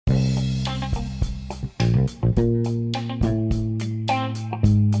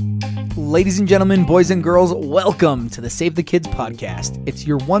Ladies and gentlemen, boys and girls, welcome to the Save the Kids podcast. It's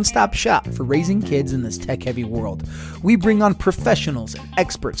your one-stop shop for raising kids in this tech-heavy world. We bring on professionals and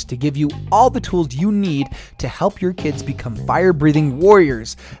experts to give you all the tools you need to help your kids become fire-breathing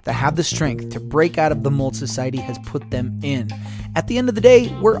warriors that have the strength to break out of the mold society has put them in. At the end of the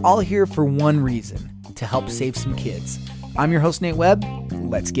day, we're all here for one reason, to help save some kids. I'm your host, Nate Webb.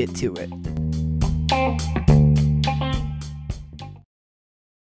 Let's get to it.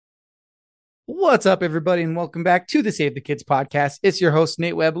 What's up, everybody, and welcome back to the Save the Kids podcast. It's your host,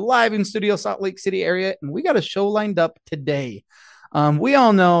 Nate Webb, live in studio, Salt Lake City area, and we got a show lined up today. We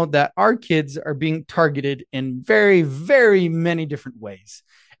all know that our kids are being targeted in very, very many different ways.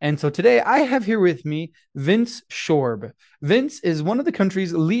 And so today I have here with me Vince Shorb. Vince is one of the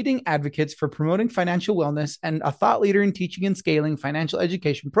country's leading advocates for promoting financial wellness and a thought leader in teaching and scaling financial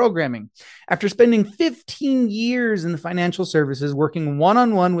education programming. After spending 15 years in the financial services, working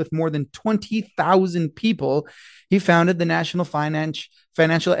one-on-one with more than 20,000 people, he founded the National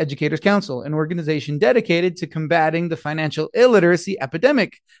Financial Educators Council, an organization dedicated to combating the financial illiteracy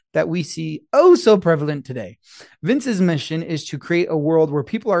epidemic that we see oh so prevalent today. Vince's mission is to create a world where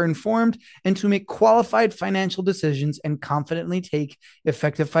people are informed and to make qualified financial decisions and confidently take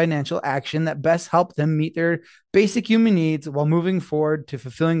effective financial action that best help them meet their basic human needs while moving forward to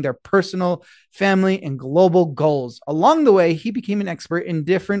fulfilling their personal, family, and global goals. Along the way, he became an expert in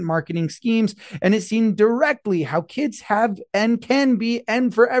different marketing schemes and has seen directly how kids have and can be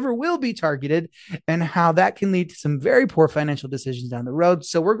and forever will be targeted and how that can lead to some very poor financial decisions down the road.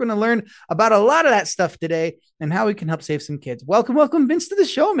 So we're going to learn about a lot of that stuff today and how we can help save some kids. Welcome, Vince, to the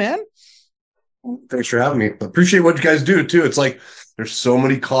show, man. Thanks for having me. Appreciate what you guys do too. It's like there's so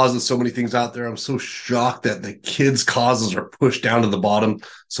many causes, so many things out there. I'm so shocked that the kids' causes are pushed down to the bottom.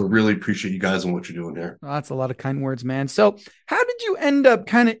 So really appreciate you guys and what you're doing here. Well, that's a lot of kind words, man. So how did you end up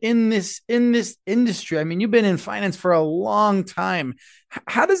kind of in this industry? I mean, you've been in finance for a long time.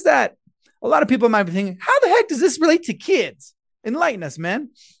 How does that, a lot of people might be thinking, how the heck does this relate to kids? Enlighten us, man.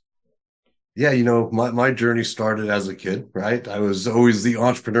 Yeah, my journey started as a kid, right? I was always the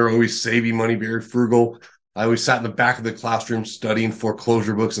entrepreneur, always saving money, very frugal. I always sat in the back of the classroom studying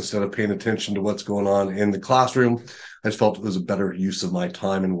foreclosure books instead of paying attention to what's going on in the classroom. I just felt it was a better use of my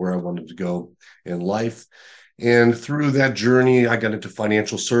time and where I wanted to go in life. And through that journey, I got into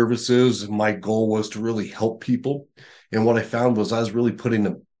financial services. My goal was to really help people. And what I found was I was really putting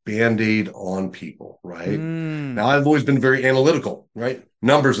a Band-Aid on people, right? Now, I've always been very analytical, right?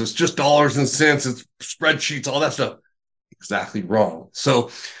 Numbers, it's just dollars and cents, it's spreadsheets, all that stuff. Exactly wrong. So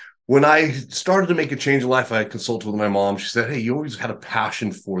when I started to make a change in life, I consulted with my mom. She said, hey, you always had a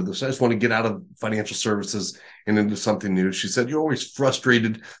passion for this. I just want to get out of financial services and into something new. She said, you're always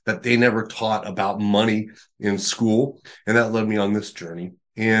frustrated that they never taught about money in school. And that led me on this journey.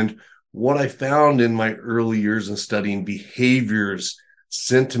 And what I found in my early years in studying behaviors,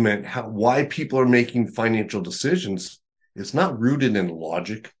 sentiment, why people are making financial decisions, it's not rooted in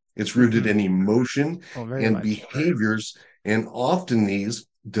logic. It's rooted in emotion and behaviors. And often these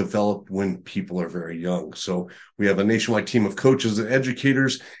develop when people are very young. So we have a nationwide team of coaches and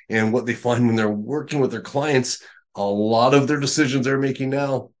educators, and what they find when they're working with their clients, a lot of their decisions they're making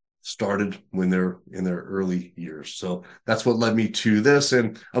now started when they're in their early years. So that's what led me to this.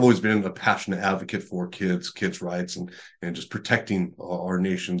 And I've always been a passionate advocate for kids' rights, and just protecting our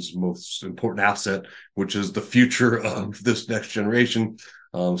nation's most important asset, which is the future of this next generation.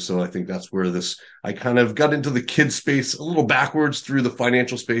 So I think that's where I kind of got into the kid space a little backwards through the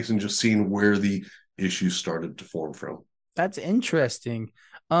financial space and just seeing where the issues started to form from. That's interesting.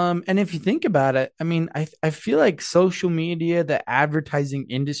 And if you think about it, I mean, I feel like social media, the advertising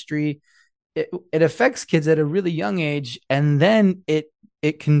industry, it affects kids at a really young age, and then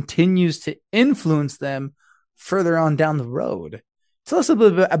it continues to influence them further on down the road. Tell us a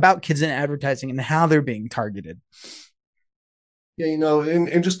little bit about kids in advertising and how they're being targeted. Yeah,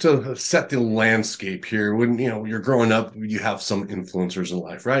 and just to set the landscape here, when, you're growing up, you have some influencers in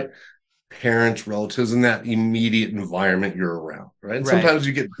life, right? Parents, relatives, in that immediate environment you're around, right? And sometimes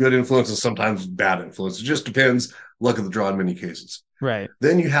you get good influences, sometimes bad influence. It just depends, luck of the draw in many cases. Right.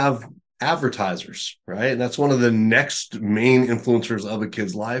 Then you have advertisers, right? And that's one of the next main influencers of a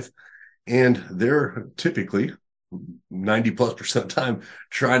kid's life. And they're typically 90+% of the time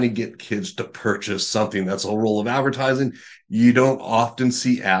trying to get kids to purchase something. That's a whole role of advertising. You don't often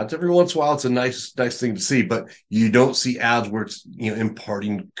see ads. Every once in a while, it's a nice thing to see, but you don't see ads where it's,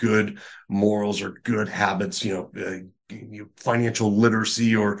 imparting good morals or good habits, financial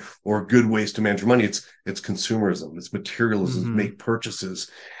literacy or good ways to manage your money. It's consumerism. It's materialism. Make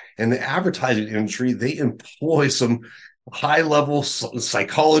purchases. And the advertising industry, they employ some high level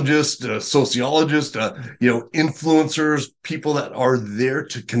psychologists, sociologists, influencers, people that are there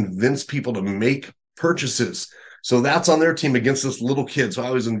to convince people to make purchases. So that's on their team against this little kid. So I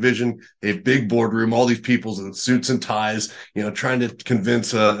always envision a big boardroom, all these people in suits and ties, trying to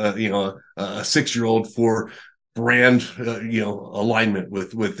convince a 6-year-old for brand, alignment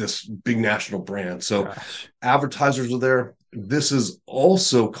with this big national brand. So Gosh. advertisers are there. This is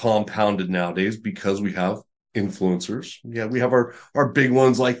also compounded nowadays because we have influencers. Yeah, we have our big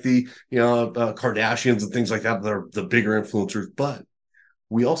ones like the Kardashians and things like that. They're the bigger influencers, but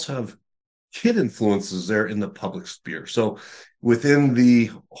we also have kid influences there in the public sphere. So within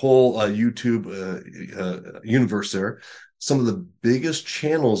the whole YouTube universe there, some of the biggest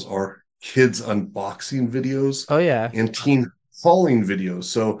channels are kids unboxing videos Oh yeah. and teen hauling videos.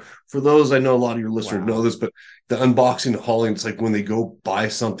 So for those, I know a lot of your listeners know Wow. this, but the unboxing and hauling, it's like when they go buy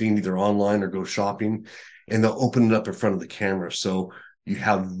something either online or go shopping and they'll open it up in front of the camera. So you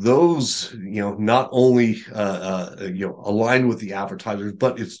have those, not only aligned with the advertisers,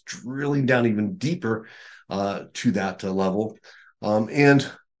 but it's drilling down even deeper to that level.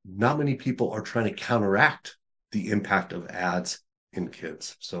 And not many people are trying to counteract the impact of ads in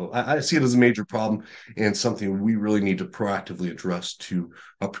kids. So I see it as a major problem and something we really need to proactively address to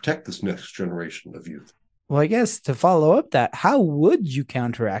protect this next generation of youth. Well, I guess to follow up that, how would you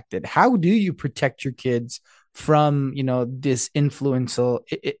counteract it? How do you protect your kids from, this influence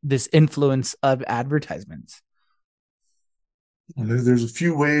of advertisements? There's a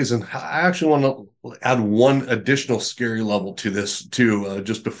few ways, and I actually want to add one additional scary level to this too,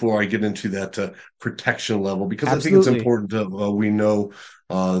 just before I get into that protection level, because I think it's Absolutely. important that we know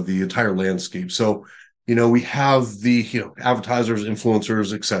the entire landscape. So, we have the advertisers,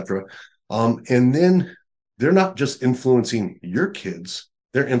 influencers, etc., and then they're not just influencing your kids;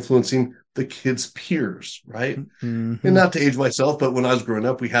 they're influencing the kids' peers, right? And Mm-hmm. not to age myself, but when I was growing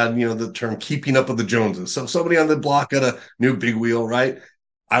up, we had, the term keeping up with the Joneses. So if somebody on the block got a new big wheel, right?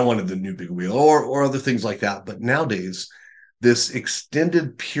 I wanted the new big wheel or other things like that. But nowadays, this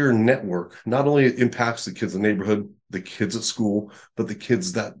extended peer network not only impacts the kids in the neighborhood, the kids at school, but the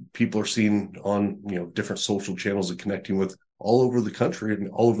kids that people are seeing on, different social channels and connecting with all over the country and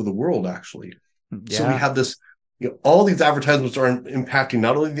all over the world, actually. So we Yeah. have this, all these advertisements are impacting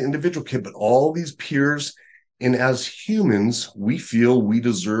not only the individual kid, but all these peers. And as humans, we feel we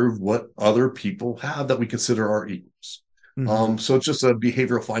deserve what other people have that we consider our equals. Mm-hmm. So it's just a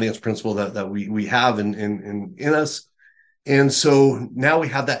behavioral finance principle that we have in us. And so now we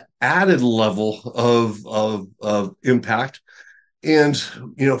have that added level of impact. And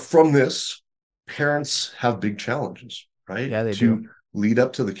from this, parents have big challenges, right? Yeah, they do. To lead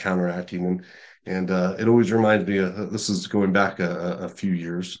up to the counteracting. And it always reminds me of this is going back a few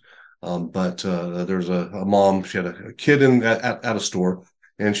years. But there's a mom. She had a kid at a store,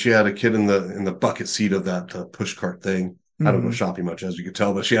 and she had a kid in the bucket seat of that push cart thing. I don't go Mm-hmm. shopping much, as you can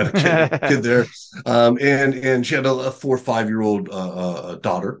tell, but she had a kid there, and she had a 4 or 5 year old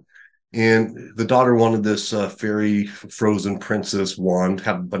daughter, and the daughter wanted this fairy frozen princess wand,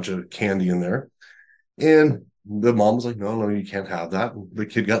 had a bunch of candy in there, and the mom was like, no, no, you can't have that. And the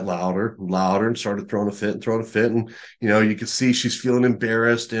kid got louder and louder and started throwing a fit and throwing a fit. And, you could see she's feeling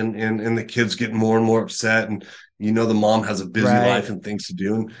embarrassed and the kid's getting more and more upset. And, the mom has a busy Right. life and things to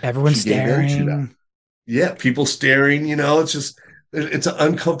do. And Everyone's she gave in to that. staring. Yeah. People staring, it's just, it's an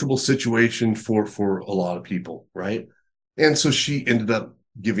uncomfortable situation for a lot of people. Right. And so she ended up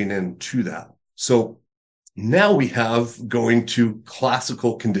giving in to that. So now we have going to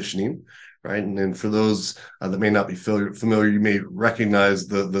classical conditioning, right? And then for those that may not be familiar, you may recognize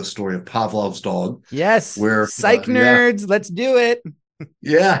the story of Pavlov's dog, Yes. where Psych yeah, nerds. Let's do it.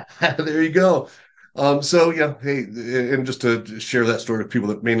 yeah, there you go. So yeah, hey, and just to share that story with people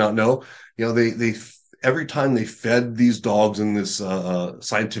that may not know, they every time they fed these dogs in this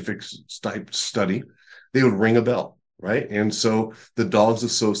scientific type study, they would ring a bell, right? And so the dogs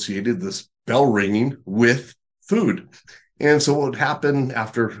associated this bell ringing with food. And so what would happen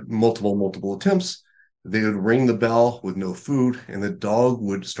after multiple attempts, they would ring the bell with no food, and the dog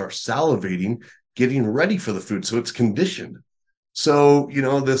would start salivating, getting ready for the food. So it's conditioned. So,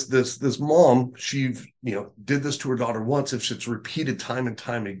 this mom, she, did this to her daughter once. If it's repeated time and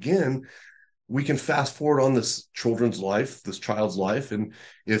time again, we can fast forward on this child's life. And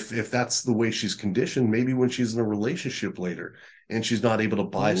if that's the way she's conditioned, maybe when she's in a relationship later and she's not able to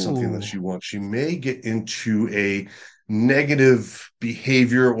buy something that Ooh. she wants, she may get into a negative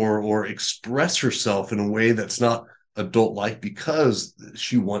behavior or express herself in a way that's not adult like because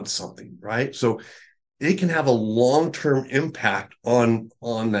she wants something, right? So it can have a long-term impact on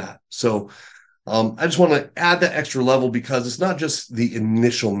that. So I just want to add that extra level because it's not just the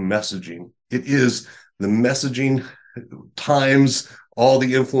initial messaging. It is the messaging times all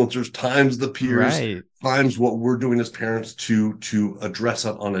the influencers, times the peers, Right. times what we're doing as parents to address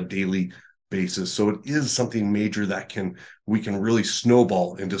it on a daily basis. So it is something major that we can really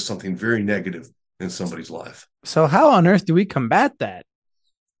snowball into something very negative in somebody's life. So how on earth do we combat that?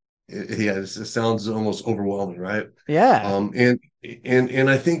 Yeah, it sounds almost overwhelming, right? Yeah. And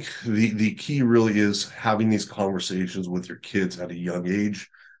I think the key really is having these conversations with your kids at a young age.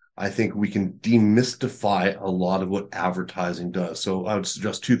 I think we can demystify a lot of what advertising does. So I would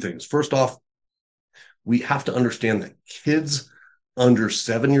suggest two things. First off, we have to understand that kids under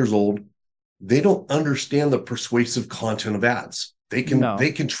 7 years old, they don't understand the persuasive content of ads. No.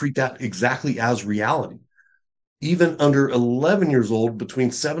 They can treat that exactly as reality. Even under 11 years old,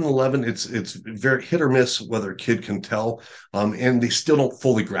 between 7 and 11, it's very hit or miss whether a kid can tell, and they still don't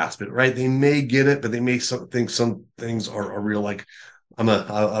fully grasp it, right? They may get it, but they may think some things are real. Like I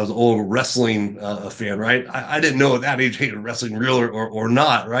was an old wrestling fan, right? I didn't know at that age, hey, wrestling real or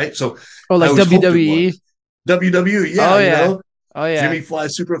not, right? So Oh, I like always hoped it WWE. was. WWE, Oh yeah, yeah. Oh yeah. Jimmy Fly,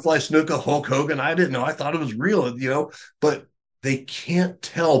 Superfly Snuka, Hulk Hogan. I didn't know. I thought it was real, but they can't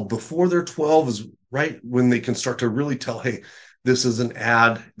tell before they're 12 is right when they can start to really tell, hey, this is an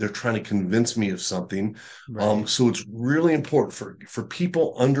ad. They're trying to convince me of something. Right. So it's really important for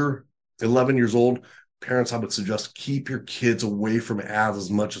people under 11 years old. Parents, I would suggest keep your kids away from ads as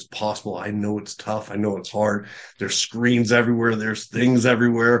much as possible. I know it's tough. I know it's hard. There's screens everywhere. There's things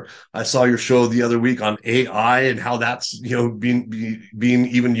everywhere. I saw your show the other week on AI and how that's being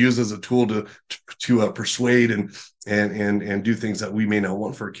even used as a tool to persuade and do things that we may not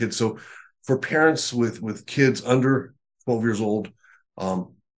want for our kids. So for parents with kids under 12 years old,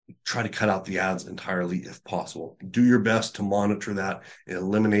 try to cut out the ads entirely if possible. Do your best to monitor that and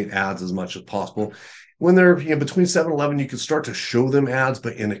eliminate ads as much as possible. When they're between 7 and 11, you can start to show them ads,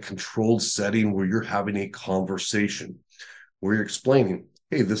 but in a controlled setting where you're having a conversation, where you're explaining,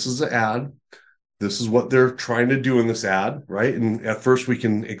 hey, this is an ad. This is what they're trying to do in this ad, right? And at first we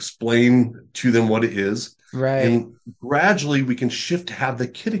can explain to them what it is. Right. And gradually we can shift to have the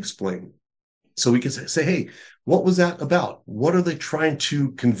kid explain. So we can say, hey, what was that about? What are they trying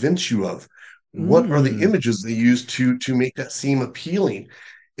to convince you of? What are the Mm. images they use to make that seem appealing?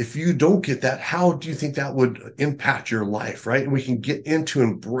 If you don't get that, how do you think that would impact your life, right? And we can get into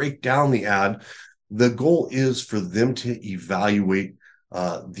and break down the ad. The goal is for them to evaluate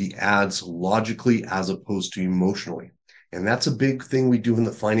the ads logically as opposed to emotionally. And that's a big thing we do in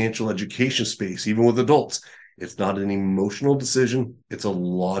the financial education space, even with adults. It's not an emotional decision. It's a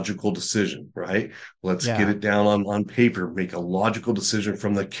logical decision, right? Let's get Yeah. it down on paper, make a logical decision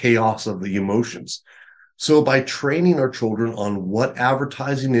from the chaos of the emotions. So by training our children on what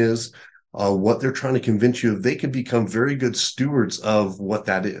advertising is, what they're trying to convince you of, they can become very good stewards of what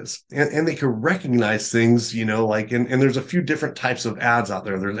that is. And they can recognize things, and there's a few different types of ads out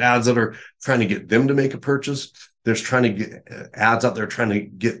there. There's ads that are trying to get them to make a purchase. There's trying to get ads out there trying to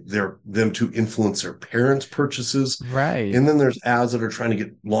get them to influence their parents' purchases. Right. And then there's ads that are trying to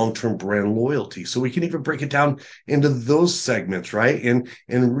get long-term brand loyalty. So we can even break it down into those segments, right? And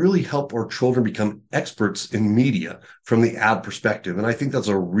really help our children become experts in media from the ad perspective. And I think that's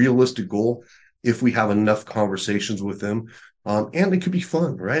a realistic goal if we have enough conversations with them. And it could be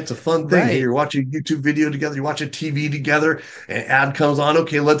fun, right? It's a fun thing. Hey, Right. you're watching a YouTube video together, you're watching TV together, an ad comes on.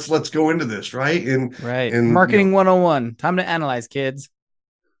 Okay, let's go into this, right? And Right. and Marketing 101. Time to analyze, kids.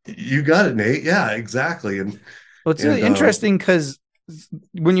 you got it, Nate. Yeah, exactly. Well, it's really And interesting because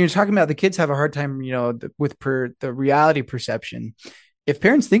when you're talking about the kids have a hard time, with the reality perception. If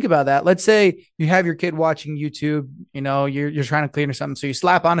parents think about that, let's say you have your kid watching YouTube, you're trying to clean or something, so you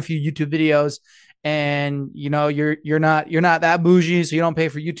slap on a few YouTube videos, and you're not that bougie, so you don't pay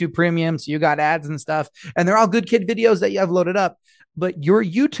for YouTube Premium, so you got ads and stuff, and they're all good kid videos that you have loaded up, but your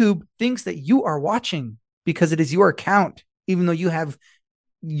YouTube thinks that you are watching because it is your account, even though you have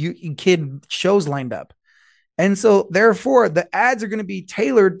kid shows lined up. And so therefore the ads are going to be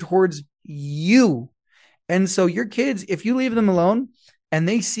tailored towards you. And so your kids, if you leave them alone and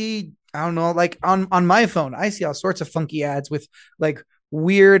they see, I don't know, like on my phone, I see all sorts of funky ads with like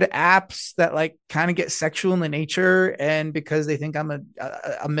weird apps that like kind of get sexual in the nature. And because they think I'm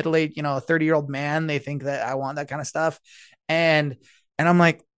a middle-aged, a 30-year-old man, they think that I want that kind of stuff. And I'm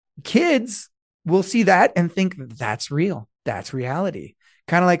like, kids will see that and think that's real. That's reality.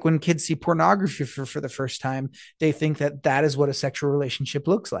 Kind of like when kids see pornography for the first time, they think that that is what a sexual relationship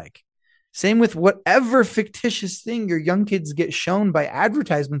looks like. Same with whatever fictitious thing your young kids get shown by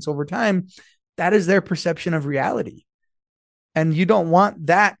advertisements over time. that is their perception of reality. And you don't want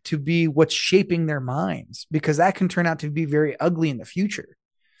that to be what's shaping their minds, because that can turn out to be very ugly in the future.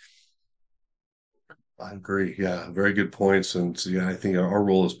 I agree. Yeah, very good points. And so, yeah, I think our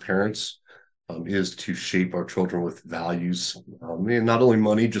role as parents is to shape our children with values, and not only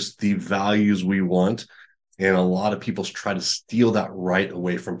money, just the values we want. And a lot of people try to steal that right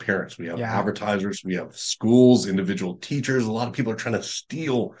away from parents. We have Yeah. advertisers, we have schools, individual teachers. A lot of people are trying to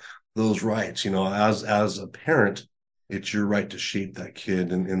steal those rights. As a parent, it's your right to shape that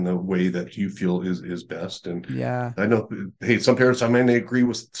kid in the way that you feel is best. And Yeah. I know, hey, some parents I may agree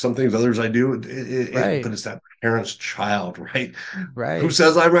with some things, others I do. Right. But it's that parent's child, right? Who Right.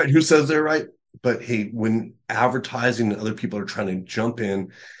 says I'm right? Who says they're right? But hey, when advertising and other people are trying to jump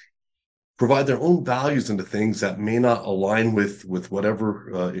in, provide their own values into things that may not align with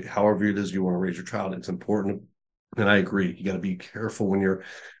whatever, however it is you want to raise your child, it's important. And I agree, you got to be careful when you're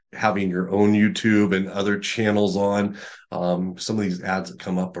having your own YouTube and other channels on. Some of these ads that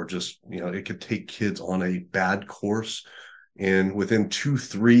come up are just, it could take kids on a bad course, and within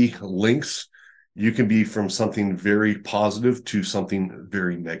 2-3 links you can be from something very positive to something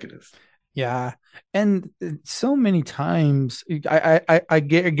very negative. Yeah. And so many times I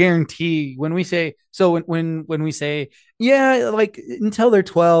guarantee when we say, so when we say, yeah, like until they're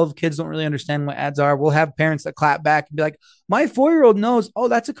 12, kids don't really understand what ads are. We'll have parents that clap back and be like, my 4 year old knows, oh,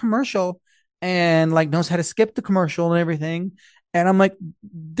 that's a commercial, and like knows how to skip the commercial and everything. And I'm like,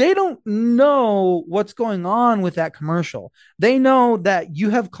 they don't know what's going on with that commercial. They know that you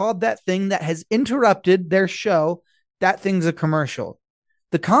have called that thing that has interrupted their show, that thing's a commercial.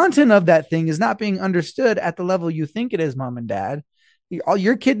 The content of that thing is not being understood at the level you think it is, mom and dad. All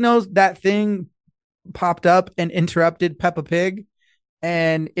your kid knows that thing popped up and interrupted Peppa Pig.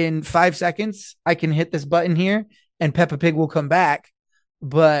 And in 5 seconds, I can hit this button here and Peppa Pig will come back.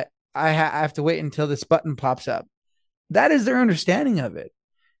 But I have to wait until this button pops up. That is their understanding of it.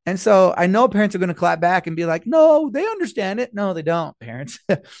 And so I know parents are going to clap back and be like, no, they understand it. No, they don't, parents.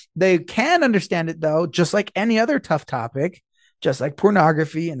 They can understand it, though, just like any other tough topic, just like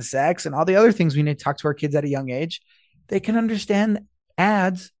pornography and sex and all the other things we need to talk to our kids at a young age. They can understand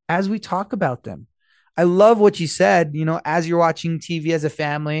ads as we talk about them. I love what you said, as you're watching TV as a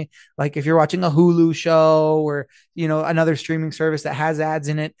family, like if you're watching a Hulu show or, another streaming service that has ads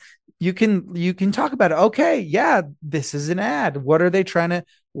in it, you can talk about it. Okay, yeah, this is an ad. What are they trying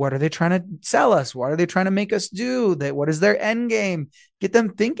to sell us? What are they trying to make us do? What is their end game? Get them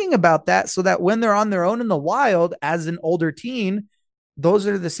thinking about that so that when they're on their own in the wild as an older teen, those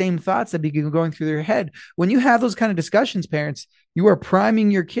are the same thoughts that begin going through their head. When you have those kind of discussions, parents, you are priming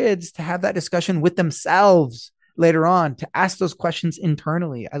your kids to have that discussion with themselves later on, to ask those questions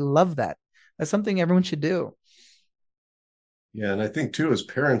internally. I love that. That's something everyone should do. Yeah, and I think too, as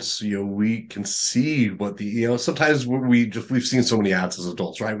parents, we can see what sometimes we've seen so many ads as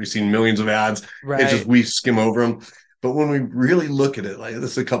adults, right? We've seen millions of ads. It's just Right. we skim over them. But when we really look at it, like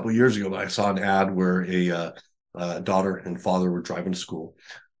this a couple of years ago, I saw an ad where daughter and father were driving to school.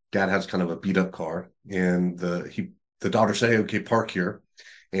 Dad has kind of a beat up car, and the daughter say, "Okay, park here,"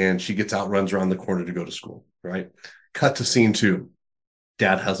 and she gets out, runs around the corner to go to school. Right. Cut to scene two.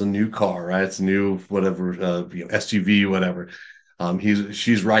 Dad has a new car, right? It's a new whatever, SUV, whatever.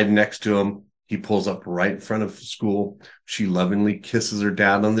 She's riding next to him. He pulls up right in front of school. She lovingly kisses her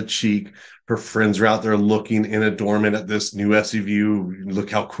dad on the cheek. Her friends are out there looking in adornment at this new SUV.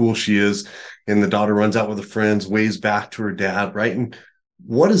 Look how cool she is. And the daughter runs out with the friends, waves back to her dad, right? And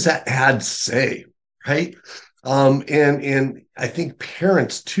what does that ad say, right? And I think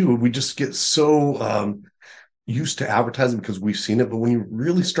parents too, we just get so used to advertising because we've seen it, but when you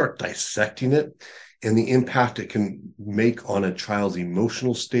really start dissecting it and the impact it can make on a child's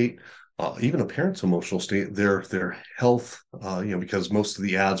emotional state, even a parent's emotional state, their health, because most of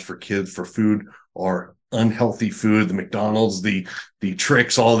the ads for kids for food are unhealthy food, the McDonald's, the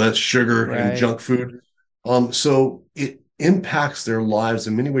tricks, all that sugar and Right. junk food. So it impacts their lives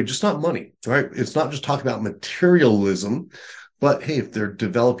in many ways, just not money, right? It's not just talking about materialism, but hey, if they're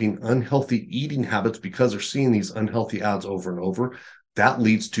developing unhealthy eating habits because they're seeing these unhealthy ads over and over, that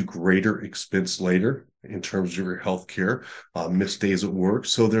leads to greater expense later in terms of your health care, missed days at work.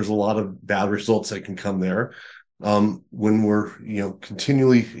 So there's a lot of bad results that can come there. When we're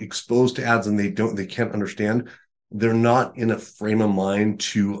continually exposed to ads and they can't understand, they're not in a frame of mind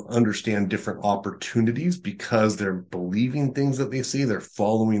to understand different opportunities because they're believing things that they see, they're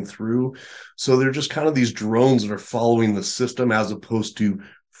following through. So they're just kind of these drones that are following the system as opposed to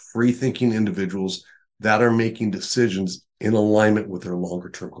free thinking individuals that are making decisions in alignment with their longer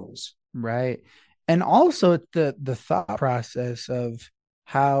term goals. Right. And also the thought process of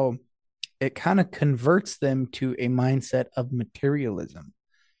how it kind of converts them to a mindset of materialism,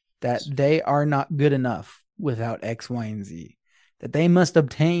 that they are not good enough without X, Y, and Z, that they must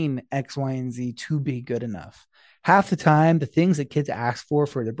obtain X, Y, and Z to be good enough. Half the time, the things that kids ask for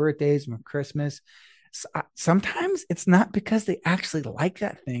their birthdays and for Christmas, sometimes it's not because they actually like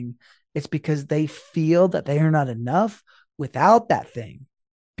that thing. It's because they feel that they are not enough without that thing,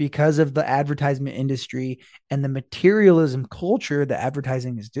 because of the advertisement industry and the materialism culture that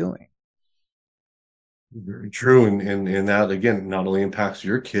advertising is doing. Very true. And that again not only impacts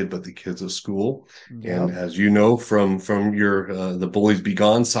your kid, but the kids at school. And Yep. as you know from your the bullies be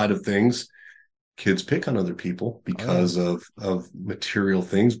gone side of things, kids pick on other people Oh yeah. because of material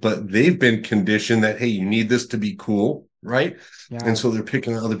things, but they've been conditioned that, hey, you need this to be cool, right? And Yeah. so they're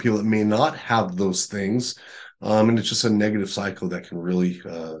picking on other people that may not have those things. And it's just a negative cycle that can really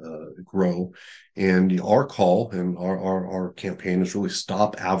grow. And our call and our campaign is really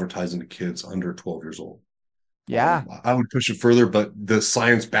stop advertising to kids under 12 years old. Yeah. I would push it further, but the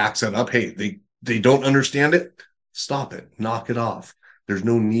science backs it up. Hey, they don't understand it. Stop it. Knock it off. There's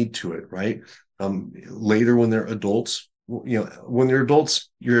no need to it, right? Later when they're adults, when they're adults,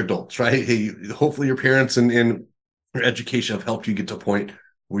 you're adults, right? Hey, hopefully your parents and your education have helped you get to a point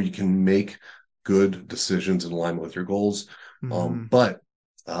where you can make good decisions in alignment with your goals. Mm-hmm. But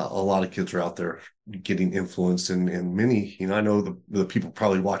a lot of kids are out there getting influenced, and many, I know the people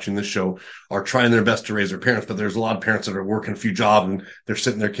probably watching this show are trying their best to raise their parents, but there's a lot of parents that are working a few jobs and they're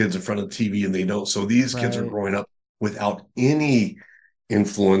sitting their kids in front of the TV and they don't. So these kids are Right. growing up without any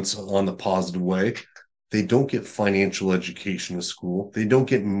influence on the positive way. They don't get financial education in school. They don't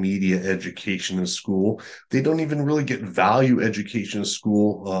get media education in school. They don't even really get value education in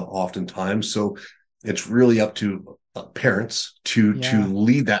school oftentimes. So it's really up to parents to Yeah.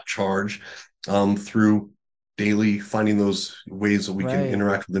 lead that charge through daily finding those ways that we can Right.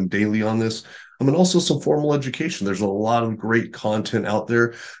 interact with them daily on this. I mean, also some formal education. There's a lot of great content out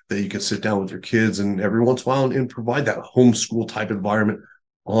there that you can sit down with your kids and every once in a while and provide that homeschool type environment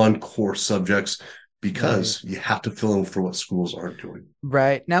on core subjects Right. because you have to fill in for what schools aren't doing.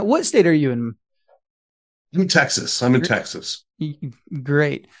 Right. Now, what state are you in? I'm in Texas. I'm in Texas.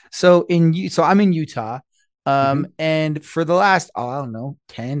 Great. So I'm in Utah. Mhm. And for the last, I don't know,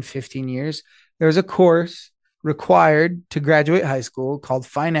 10, 15 years, there's a course required to graduate high school called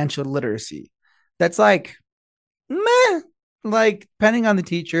financial literacy. That's like, meh, like depending on the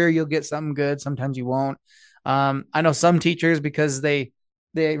teacher, you'll get something good. Sometimes you won't. I know some teachers, because they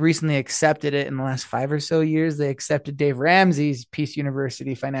recently accepted it in the last 5 or so years. They accepted Dave Ramsey's Peace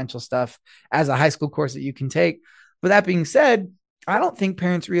University financial stuff as a high school course that you can take. But that being said, I don't think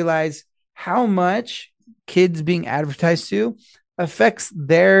parents realize how much kids being advertised to affects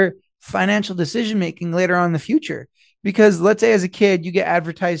their financial decision making later on in the future. Because let's say as a kid, you get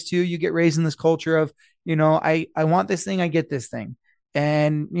advertised to, you get raised in this culture of, I want this thing, I get this thing.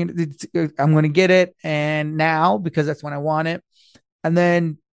 And I'm going to get it. And now, because that's when I want it. And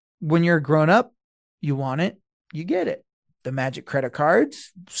then when you're grown up, you want it, you get it. The magic credit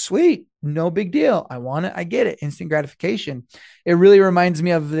cards, sweet, no big deal. I want it, I get it. Instant gratification. It really reminds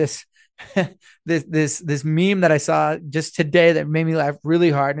me of this this meme that I saw just today that made me laugh really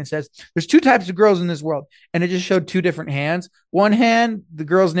hard. And it says, "There's two types of girls in this world," and it just showed two different hands. One hand, the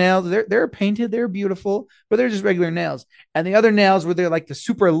girl's nails, they're painted, they're beautiful, but they're just regular nails. And the other nails where they're like the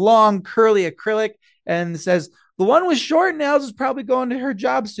super long curly acrylic, and it says, the one with short nails is probably going to her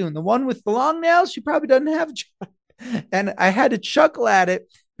job soon. The one with the long nails, she probably doesn't have a job. And I had to chuckle at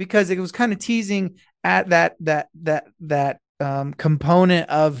it because it was kind of teasing at that component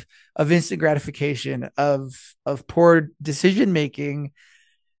of instant gratification, of poor decision making.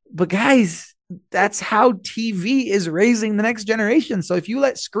 But guys, that's how TV is raising the next generation. So if you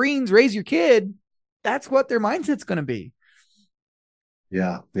let screens raise your kid, that's what their mindset's going to be.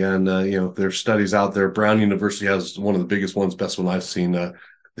 Yeah, and there's studies out there. Brown University has one of the biggest ones, best one I've seen.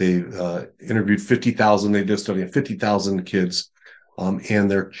 They interviewed 50,000. They did a study of 50,000 kids, and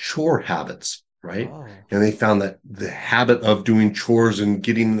their chore habits, right? Oh, And they found that the habit of doing chores and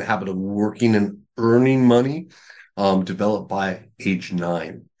getting in the habit of working and earning money developed by age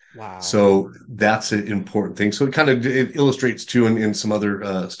 9. wow. So that's an important thing. So it illustrates too in some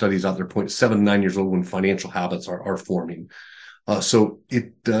other studies out there, 0.7 to 9 years old when financial habits are forming. So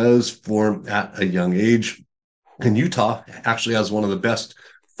it does form at a young age. And Utah actually has one of the best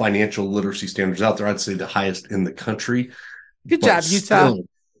financial literacy standards out there. I'd say the highest in the country, Good but job, Utah. still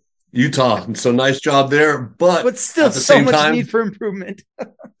Utah. So nice job there. But But still at the so same much time, need for improvement.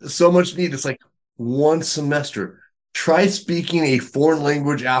 so much need. It's like one semester. Try speaking a foreign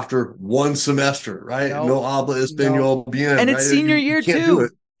language after one semester, right? No, No habla no. español bien, And it's right? senior You year can't do it.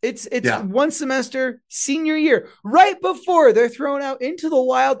 too. It's Yeah. one semester, senior year, right before they're thrown out into the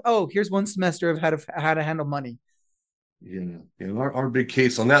wild. Oh, here's one semester of how to handle money. Yeah. Yeah. Our big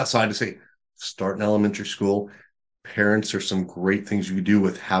case on that side is say, start in elementary school. Parents, there's some great things you can do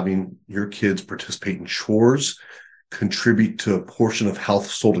with having your kids participate in chores, contribute to a portion of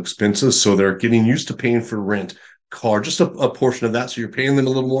household expenses. So they're getting used to paying for rent, car, just a portion of that. So you're paying them a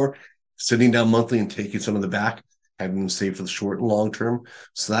little more, sitting down monthly and taking some of the back, having them save for the short and long term.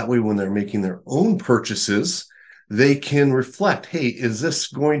 So that way, when they're making their own purchases, they can reflect, hey, is this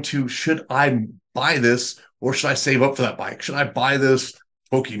going to, should I buy this or should I save up for that bike? Should I buy this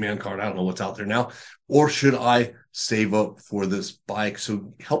Pokemon card? I don't know what's out there now. Or should I save up for this bike?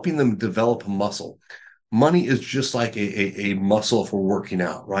 So helping them develop a muscle. Money is just like a muscle for working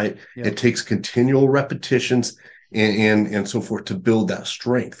out, right? Yep. It takes continual repetitions and so forth to build that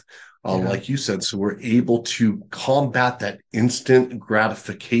strength. Yeah. Like you said, so we're able to combat that instant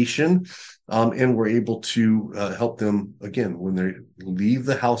gratification, and we're able to help them again when they leave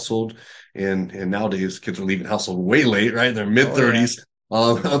the household. And nowadays, kids are leaving household way late, right? In their mid Oh yeah.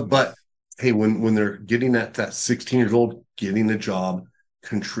 30s. But hey, when they're getting at that 16 years old, getting a job,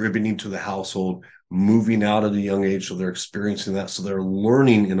 contributing to the household, moving out at a young age, so they're experiencing that, so they're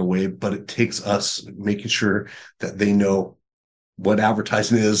learning in a way. But it takes us making sure that they know what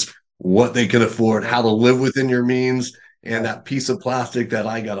advertising is, what they can afford, how to live within your means. And Yep. that piece of plastic that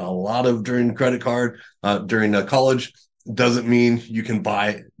I got a lot of during credit card, during college, doesn't mean you can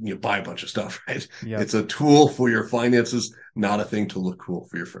buy a bunch of stuff, right? Yep. It's a tool for your finances, not a thing to look cool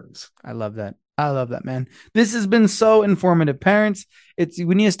for your friends. I love that. I love that, man. This has been so informative. Parents,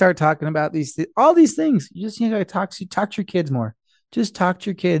 we need to start talking about all these things. You just need to talk to your kids more. Just talk to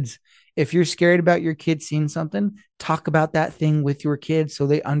your kids. If you're scared about your kids seeing something, talk about that thing with your kids so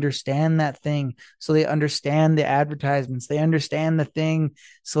they understand that thing, so they understand the advertisements, they understand the thing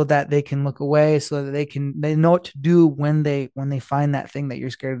so that they can look away, so that they know what to do when they find that thing that you're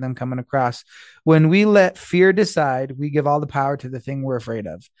scared of them coming across. When we let fear decide, we give all the power to the thing we're afraid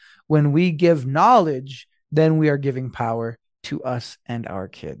of. When we give knowledge, then we are giving power to us and our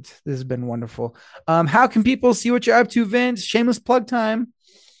kids. This has been wonderful. How can people see what you're up to, Vince? Shameless plug time.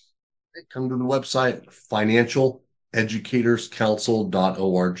 Come to the website,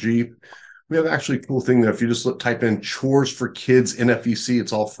 financialeducatorscouncil.org. We have actually a cool thing there. If you just type in chores for kids NFEC,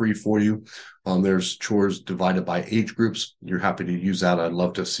 it's all free for you. There's chores divided by age groups. You're happy to use that. I'd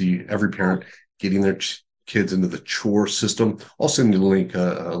love to see every parent getting their kids into the chore system. I'll send you the link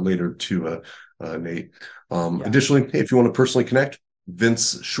later to Nate. Yeah. Additionally, hey, if you want to personally connect,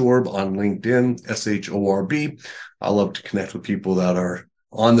 Vince Shorb on LinkedIn, SHORB. I love to connect with people that are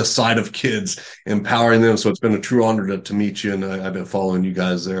on the side of kids, empowering them. So it's been a true honor to meet you. And I've been following you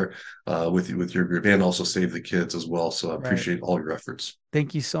guys there with your group, and also Save the Kids as well. So I appreciate all your efforts.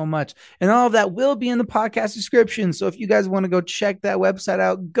 Thank you so much. And all of that will be in the podcast description. So if you guys want to go check that website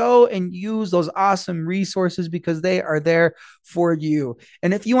out, go and use those awesome resources because they are there for you.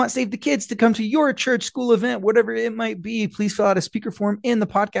 And if you want Save the Kids to come to your church, school event, whatever it might be, please fill out a speaker form in the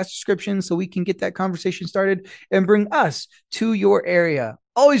podcast description so we can get that conversation started and bring us to your area.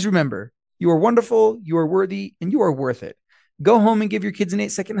 Always remember, you are wonderful, you are worthy, and you are worth it. Go home and give your kids an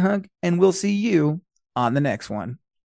 8-second hug, and we'll see you on the next one.